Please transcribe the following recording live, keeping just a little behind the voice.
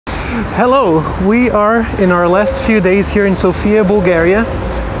Hello, we are in our last few days here in Sofia, Bulgaria,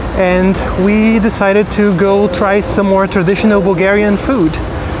 and we decided to go try some more traditional Bulgarian food.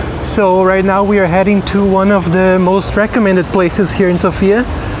 So right now we are heading to one of the most recommended places here in Sofia,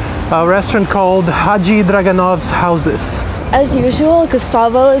 a restaurant called Hadji Draganov's Houses. As usual,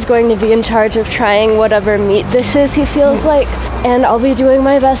 Gustavo is going to be in charge of trying whatever meat dishes he feels like, and I'll be doing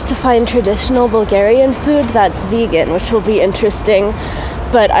my best to find traditional Bulgarian food that's vegan, which will be interesting.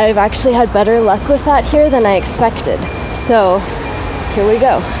 But I've actually had better luck with that here than I expected. So, here we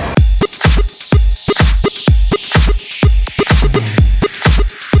go.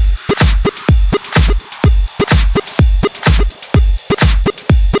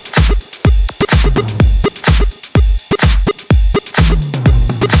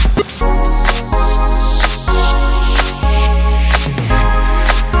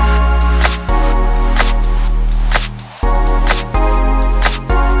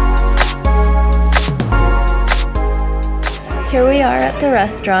 Here we are at the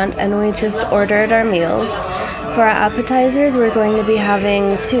restaurant and we just ordered our meals. For our appetizers, we're going to be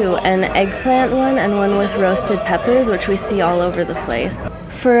having two, an eggplant one and one with roasted peppers, which we see all over the place.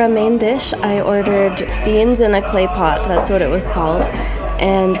 For a main dish, I ordered beans in a clay pot, that's what it was called,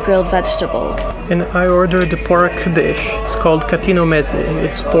 and grilled vegetables. And I ordered a pork dish. It's called catino meze.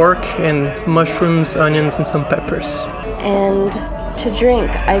 It's pork and mushrooms, onions, and some peppers. And to drink,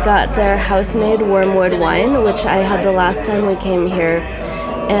 I got their house-made wormwood wine, which I had the last time we came here,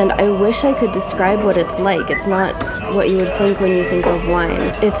 and I wish I could describe what it's like. It's not what you would think when you think of wine.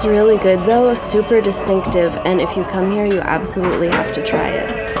 It's really good though, super distinctive, and if you come here, you absolutely have to try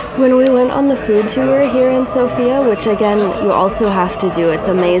it. When we went on the food tour here in Sofia, which again, you also have to do, it's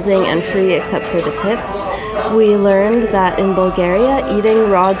amazing and free except for the tip, we learned that in Bulgaria, eating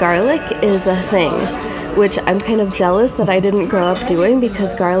raw garlic is a thing, which I'm kind of jealous that I didn't grow up doing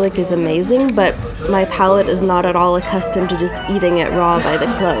because garlic is amazing, but my palate is not at all accustomed to just eating it raw by the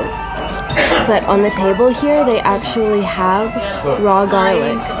clove. But on the table here, they actually have raw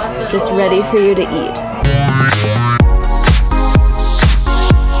garlic, just ready for you to eat.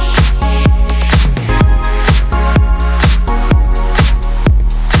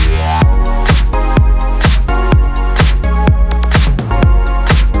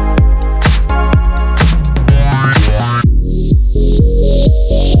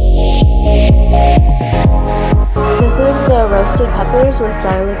 Roasted peppers with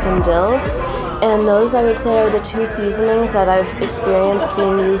garlic and dill, and those I would say are the two seasonings that I've experienced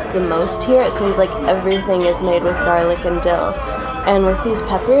being used the most here. It seems like everything is made with garlic and dill, and with these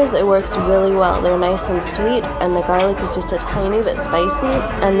peppers it works really well. They're nice and sweet, and the garlic is just a tiny bit spicy,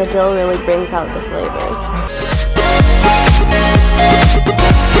 and the dill really brings out the flavors.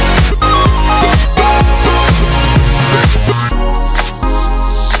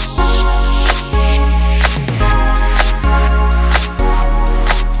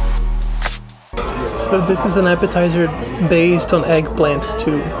 So this is an appetizer based on eggplant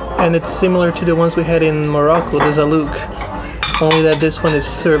too, and it's similar to the ones we had in Morocco, the zalouk, only that this one is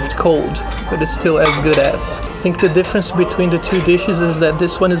served cold, but it's still as good as. I think the difference between the two dishes is that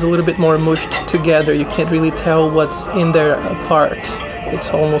this one is a little bit more mushed together. You can't really tell what's in there apart. It's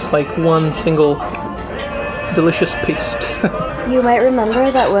almost like one single delicious paste. You might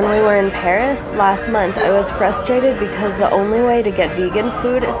remember that when we were in Paris last month, I was frustrated because the only way to get vegan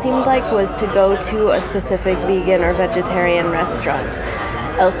food, it seemed like, was to go to a specific vegan or vegetarian restaurant.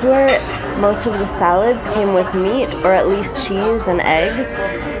 Elsewhere, most of the salads came with meat, or at least cheese and eggs,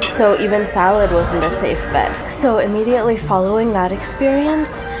 so even salad wasn't a safe bet. So immediately following that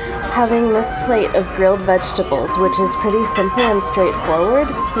experience, having this plate of grilled vegetables, which is pretty simple and straightforward,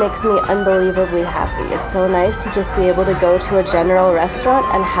 makes me unbelievably happy. It's so nice to just be able to go to a general restaurant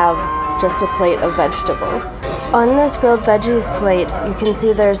and have just a plate of vegetables. On this grilled veggies plate, you can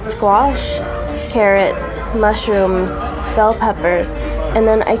see there's squash, carrots, mushrooms, bell peppers, and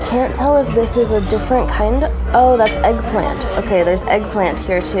then I can't tell if this is a different kind. Oh, that's eggplant. Okay, there's eggplant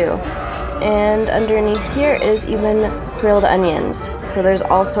here too. And underneath here is even grilled onions. So there's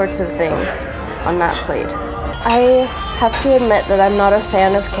all sorts of things on that plate. I have to admit that I'm not a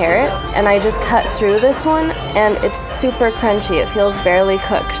fan of carrots, and I just cut through this one and it's super crunchy. It feels barely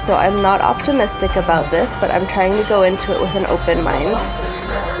cooked, so I'm not optimistic about this, but I'm trying to go into it with an open mind.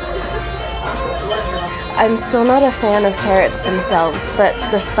 I'm still not a fan of carrots themselves, but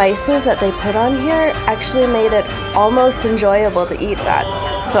the spices that they put on here actually made it almost enjoyable to eat that.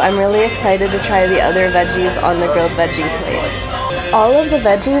 So I'm really excited to try the other veggies on the grilled veggie plate. All of the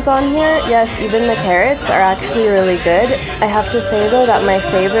veggies on here, yes, even the carrots, are actually really good. I have to say though that my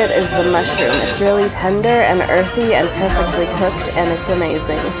favorite is the mushroom. It's really tender and earthy and perfectly cooked, and it's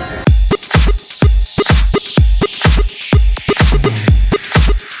amazing.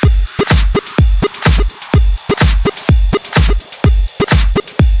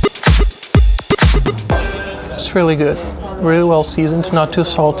 It's really good. Really well seasoned, not too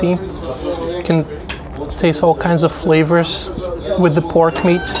salty. You can taste all kinds of flavors with the pork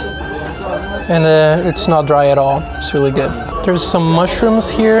meat, and it's not dry at all. It's really good. There's some mushrooms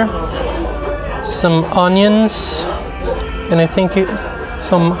here, some onions, and I think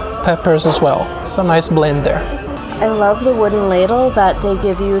some peppers as well. It's a nice blend there. I love the wooden ladle that they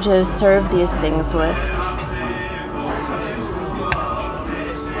give you to serve these things with.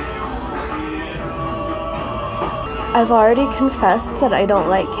 I've already confessed that I don't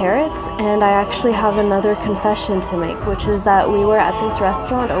like carrots, and I actually have another confession to make, which is that we were at this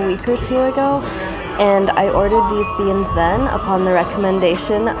restaurant a week or two ago, and I ordered these beans then upon the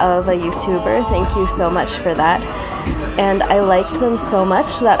recommendation of a YouTuber. Thank you so much for that. And I liked them so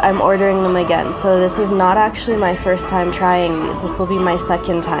much that I'm ordering them again. So this is not actually my first time trying these. This will be my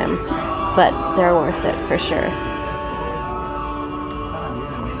second time, but they're worth it for sure.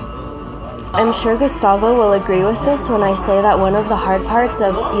 I'm sure Gustavo will agree with this when I say that one of the hard parts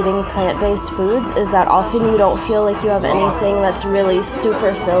of eating plant-based foods is that often you don't feel like you have anything that's really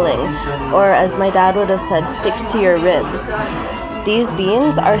super filling, or as my dad would have said, sticks to your ribs. These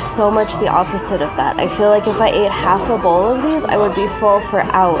beans are so much the opposite of that. I feel like if I ate half a bowl of these, I would be full for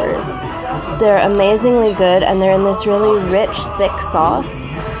hours. They're amazingly good, and they're in this really rich, thick sauce.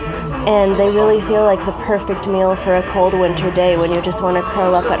 And they really feel like the perfect meal for a cold winter day when you just want to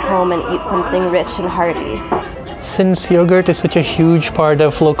curl up at home and eat something rich and hearty. Since yogurt is such a huge part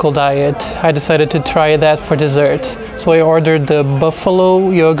of local diet, I decided to try that for dessert. So I ordered the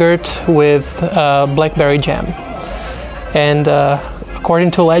buffalo yogurt with blackberry jam. And according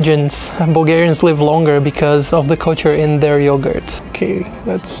to legends, Bulgarians live longer because of the culture in their yogurt. Okay,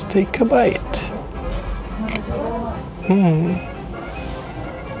 let's take a bite.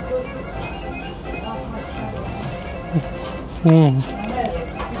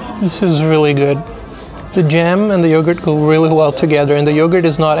 This is really good. The jam and the yogurt go really well together, and the yogurt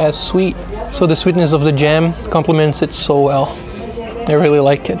is not as sweet, so the sweetness of the jam complements it so well. I really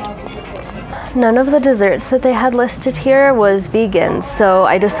like it. None of the desserts that they had listed here was vegan, so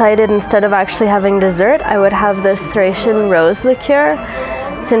I decided instead of actually having dessert, I would have this Thracian rose liqueur.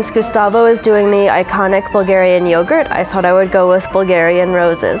 Since Gustavo is doing the iconic Bulgarian yogurt, I thought I would go with Bulgarian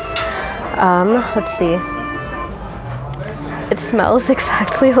roses. Let's see. It smells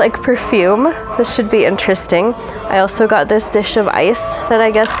exactly like perfume. This should be interesting. I also got this dish of ice that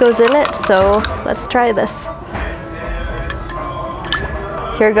I guess goes in it, so let's try this.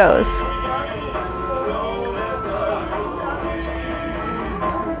 Here goes.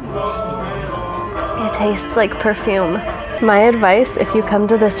 It tastes like perfume. My advice, if you come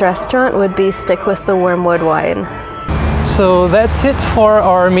to this restaurant, would be stick with the wormwood wine. So that's it for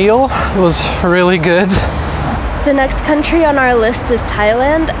our meal. It was really good. The next country on our list is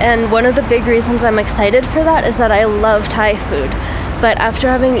Thailand, and one of the big reasons I'm excited for that is that I love Thai food. But after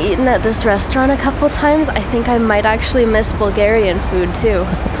having eaten at this restaurant a couple times, I think I might actually miss Bulgarian food too.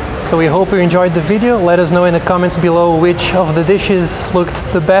 So we hope you enjoyed the video. Let us know in the comments below which of the dishes looked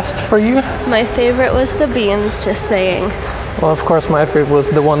the best for you. My favorite was the beans, just saying. Well, of course, my favorite was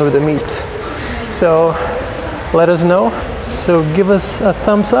the one with the meat. So let us know. So give us a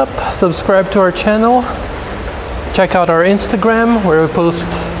thumbs up, subscribe to our channel. Check out our Instagram where we post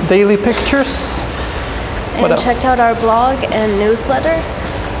daily pictures. And check out our blog and newsletter.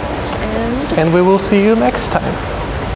 And we will see you next time.